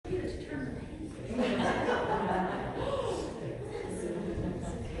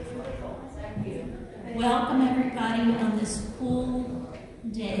welcome everybody on this cool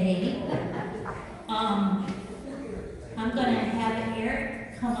day. I'm going to have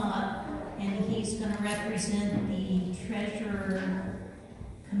Eric come up, and he's going to represent the Treasurer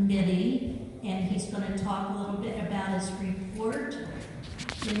Committee, and he's going to talk a little bit about his report.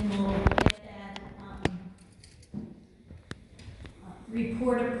 Then we'll get that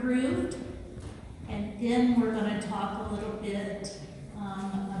report approved, and then we're going to talk a little bit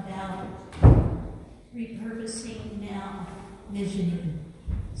about repurposing now visioning.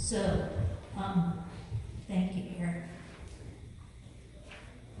 So, thank you, Eric.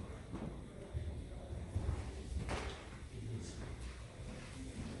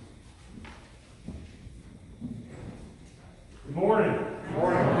 Good morning. Good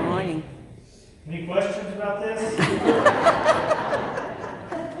morning. Good morning. Any questions about this?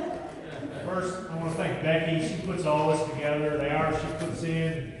 First, I want to thank Becky. She puts all this together. The hours she puts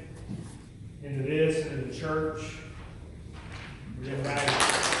into this, into the church. We're getting ready.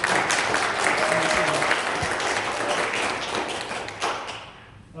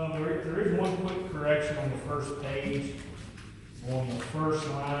 There is one quick correction on the first page. On the first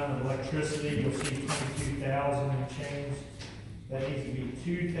line of electricity, you'll see 22,000 and change. That needs to be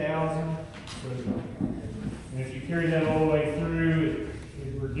 2,000. And if you carry that all the way through,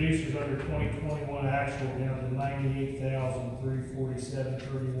 it reduces under 2021 actual down to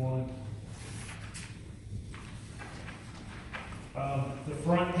 98,347.31. The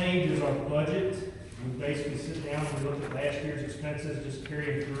front page is our budget. We basically sit down and we look at last year's expenses, just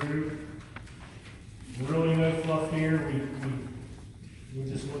carry through. Really no fluff here. We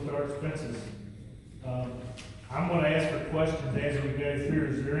just look at our expenses. I'm going to ask for questions as we go through.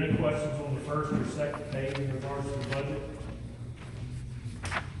 Is there any questions on the first or second page in regards to the budget?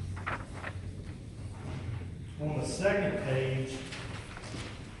 On the second page,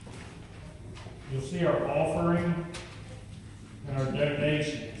 you'll see our offering and our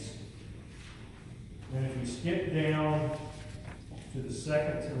donations. And if you skip down to the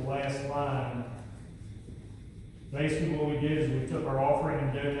second to the last line, basically what we did is we took our offering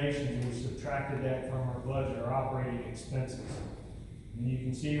and donations and we subtracted that from our budget, our operating expenses. And you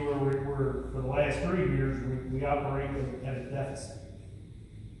can see where we're for the last 3 years, we operate at a deficit.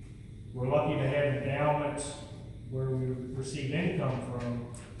 We're lucky to have endowments where we receive income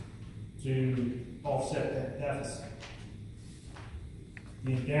from to offset that deficit.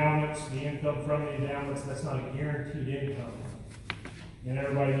 The endowments, the income from the endowments, that's not a guaranteed income. And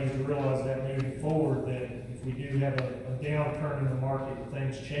everybody needs to realize that moving forward, that if we do have a downturn in the market and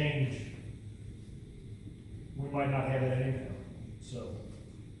things change, we might not have that income. So,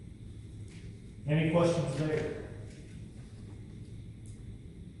 any questions there?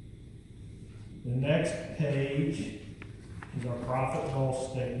 The next page is our profit and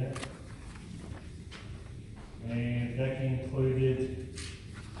loss statement. And Becky included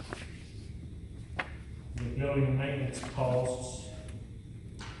the building and maintenance costs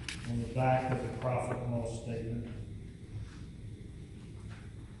on the back of the profit and loss statement.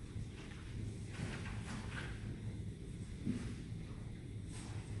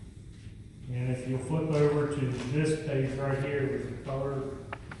 And if you'll flip over to this page right here with the color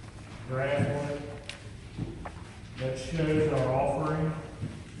graph on it, that shows our offering,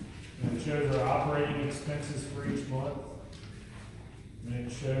 and it shows our operating expenses for each month, and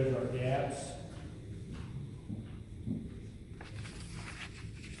it shows our gaps.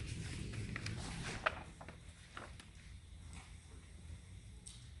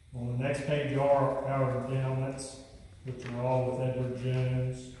 On the next page are our endowments, which are all with Edward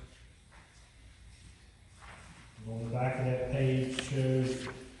Jones. And on the back of that page shows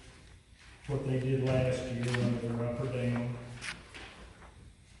what they did last year, whether they're up or down.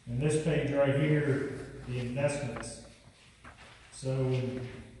 And this page right here, the investments. So,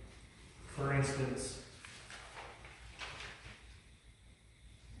 for instance,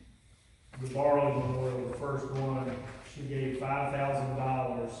 the Barley Memorial, the first one, she gave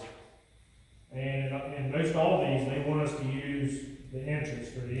 $5,000, and most all of these, they want us to use the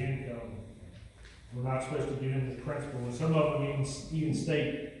interest or the income. We're not supposed to get into the principal, and some of them even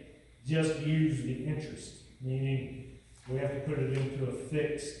state just use the interest, meaning we have to put it into a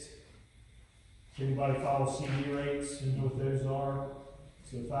fixed. Anybody follow CD rates and know what those are?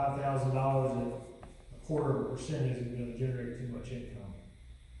 So $5,000 at 0.25% isn't going to generate too much income.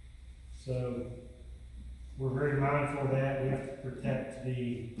 So we're very mindful of that. We have to protect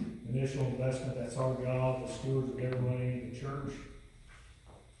the initial investment. That's our job, the stewards of every money in the church.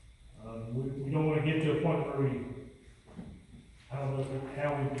 We don't want to get to a point where I don't know how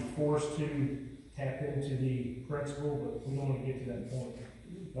we'd be forced to tap into the principal, but we don't want to get to that point.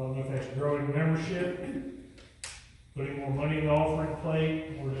 I don't know if that's growing membership, putting more money in the offering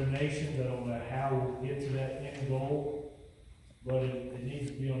plate, more donations. I don't know how we'll get to that end goal, but it needs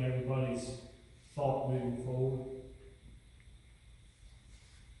to be on everybody's thought moving forward.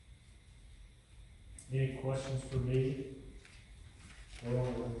 Any questions for me? Or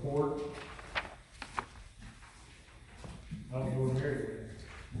on the report? I don't know where Mary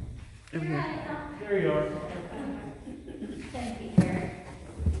went. Here I am. There you are. Thank you, Eric.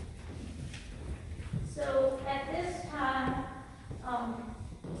 So at this time, I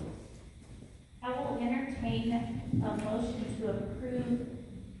will entertain a motion to approve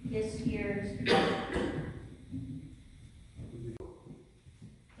this year's budget.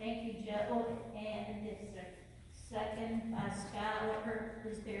 Thank you, Joe. And it's a second by Skylar.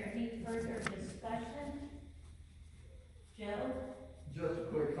 Is there any further discussion? Joe? Just a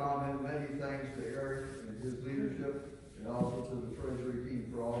quick comment, many thanks to Eric and his leadership, and also to the Treasury team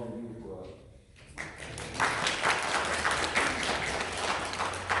for all you do for us.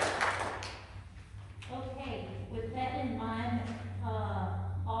 Okay, with that in mind,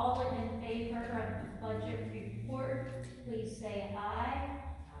 all in favor of the budget report, please say aye.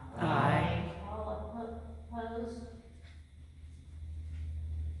 Aye. All opposed?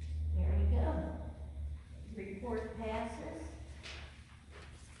 There we go. Report passes.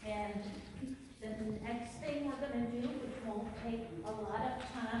 And the next thing we're going to do, which won't take a lot of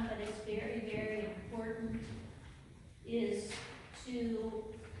time, but it's very, very important, is to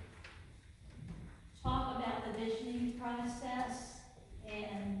talk about the visioning process.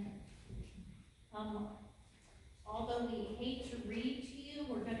 And although we hate to read to you,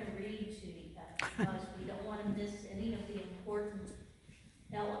 we're going to read to you because we don't want to miss any of the important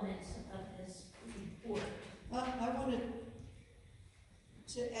elements of this report. I wanted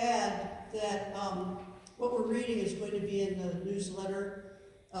to add that what we're reading is going to be in the newsletter.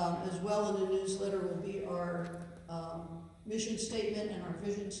 As well in the newsletter will be our mission statement and our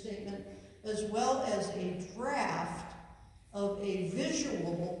vision statement, as well as a draft of a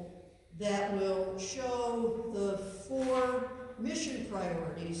visual that will show the 4 mission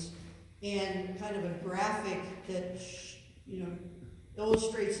priorities and kind of a graphic that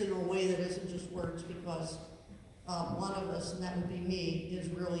illustrates it in a way that isn't just words, because one of us, and that would be me, is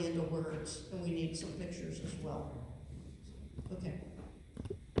really into words, and we need some pictures as well. Okay.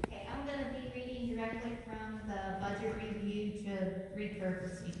 Okay, I'm going to be reading directly from the budget review to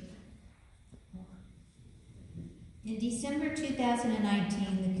repurposing. In December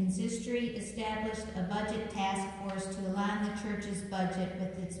 2019, the consistory established a budget task force to align the church's budget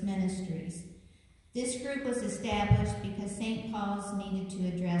with its ministries. This group was established because St. Paul's needed to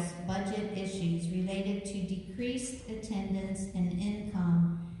address budget issues related to decreased attendance and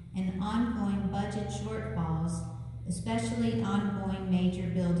income and ongoing budget shortfalls, especially ongoing major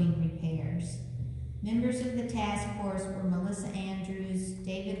building repairs. Members of the task force were Melissa Andrews,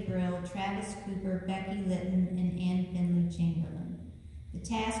 David Brill, Travis Cooper, Becky Litton, and Ann Finley Chamberlain. The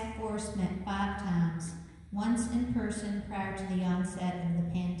task force met 5 times, once in person prior to the onset of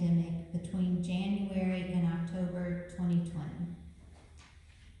the pandemic between January and October 2020.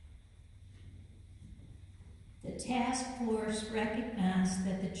 The task force recognized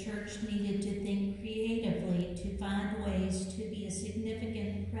that the church needed to think creatively to find ways to be a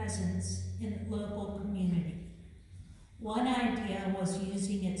significant presence in the local community. One idea was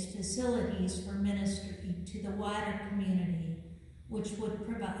using its facilities for ministry to the wider community, which would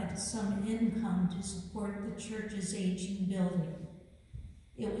provide some income to support the church's aging building.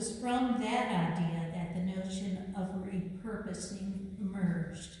 It was from that idea that the notion of repurposing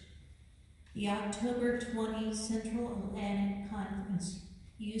emerged. The October 20 Central Atlantic Conference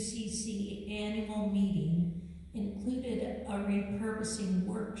UCC annual meeting included a repurposing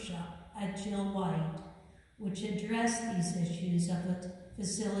workshop at Jill White, which addressed these issues of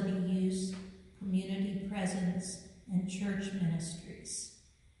facility use, community presence, and church ministries.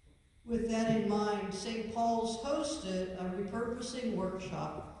 With that in mind, St. Paul's hosted a repurposing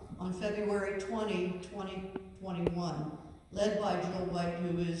workshop on February 20, 2021, led by Jill White,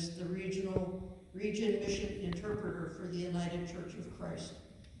 who is the region mission interpreter for the United Church of Christ.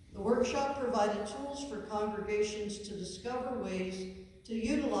 The workshop provided tools for congregations to discover ways to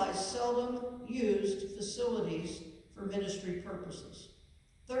utilize seldom used facilities for ministry purposes.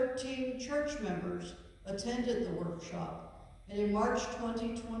 13 church members attended the workshop, and in March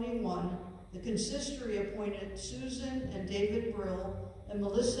 2021, the consistory appointed Susan and David Brill and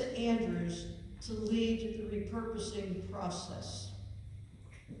Melissa Andrews to lead the repurposing process.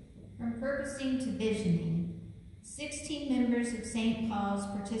 From purposing to visioning, 16 members of St. Paul's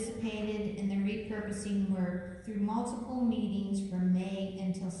participated in the repurposing work through multiple meetings from May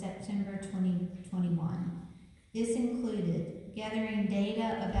until September 2021. This included gathering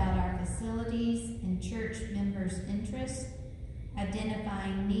data about our facilities and church members' interests,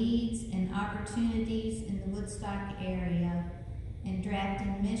 identifying needs and opportunities in the Woodstock area, and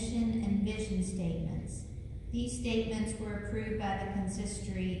drafting mission and vision statements. These statements were approved by the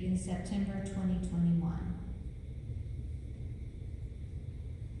consistory in September 2021.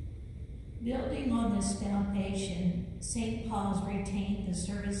 Building on this foundation, St. Paul's retained the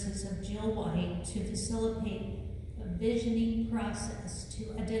services of Jill White to facilitate a visioning process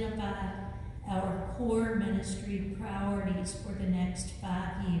to identify our core ministry priorities for the next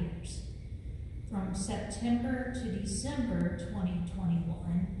 5 years. From September to December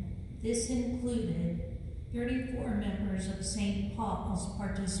 2021, this included 34 members of St. Paul's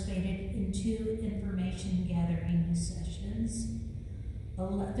participated in 2 information gathering sessions.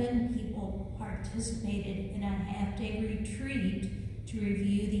 11 people participated in a half-day retreat to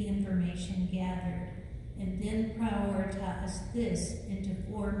review the information gathered and then prioritize this into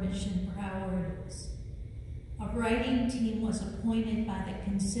 4 mission priorities. A writing team was appointed by the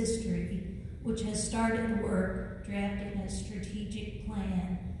consistory, which has started work drafting a strategic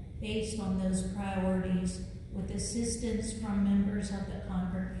plan based on those priorities with assistance from members of the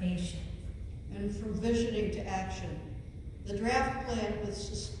congregation. And from visioning to action. The draft plan with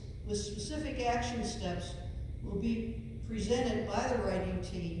specific action steps will be presented by the writing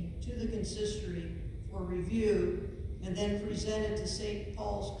team to the consistory for review and then presented to St.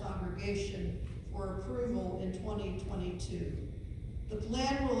 Paul's congregation for approval in 2022. The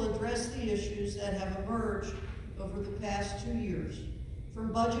plan will address the issues that have emerged over the past 2 years,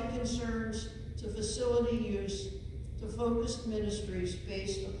 from budget concerns to facility use to focused ministries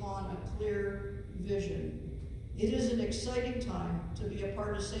based upon a clear vision. It is an exciting time to be a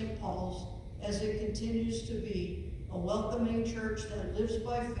part of St. Paul's as it continues to be a welcoming church that lives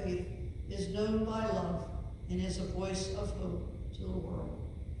by faith, is known by love, and is a voice of hope to the world.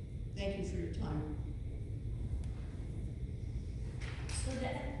 Thank you for your time. So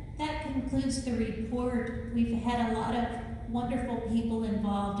that concludes the report. We've had a lot of wonderful people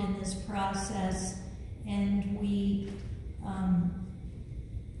involved in this process, and we,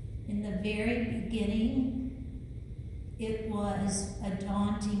 in the very beginning, it was a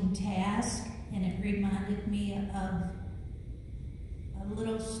daunting task, and it reminded me of a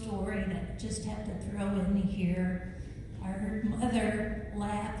little story that I just have to throw in here. I heard Mother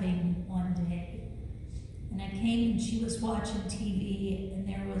laughing one day, and I came and she was watching TV, and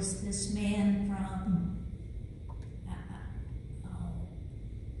there was this man from,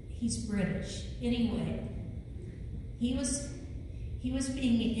 he's British. Anyway, he was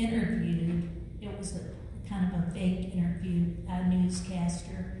being interviewed. It was a kind of a fake interview, a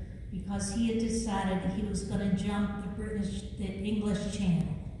newscaster, because he had decided that he was going to jump the English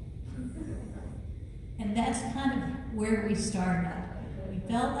channel. And that's kind of where we started. We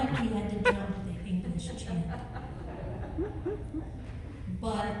felt like we had to jump the English channel.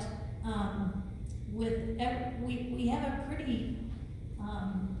 But we have a pretty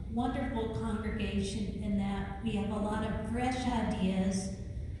wonderful congregation in that we have a lot of fresh ideas.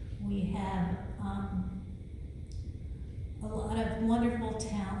 We have a lot of wonderful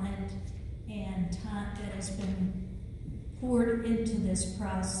talent and time that has been poured into this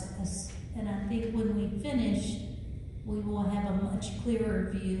process. And I think when we finish, we will have a much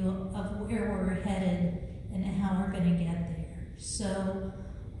clearer view of where we're headed and how we're going to get there. So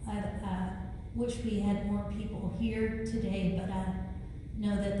I wish we had more people here today, but I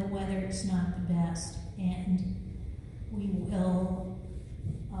know that the weather is not the best. And we will,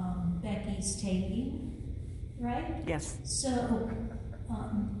 Becky's taping, right? Yes. So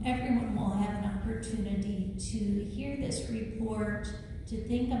everyone will have an opportunity to hear this report, to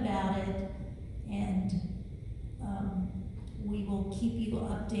think about it, and we will keep you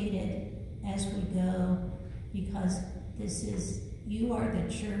updated as we go, because you are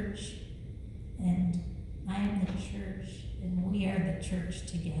the church, and I am the church, and we are the church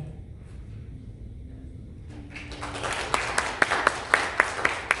together.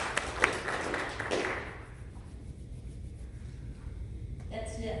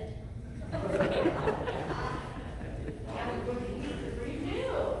 That's it.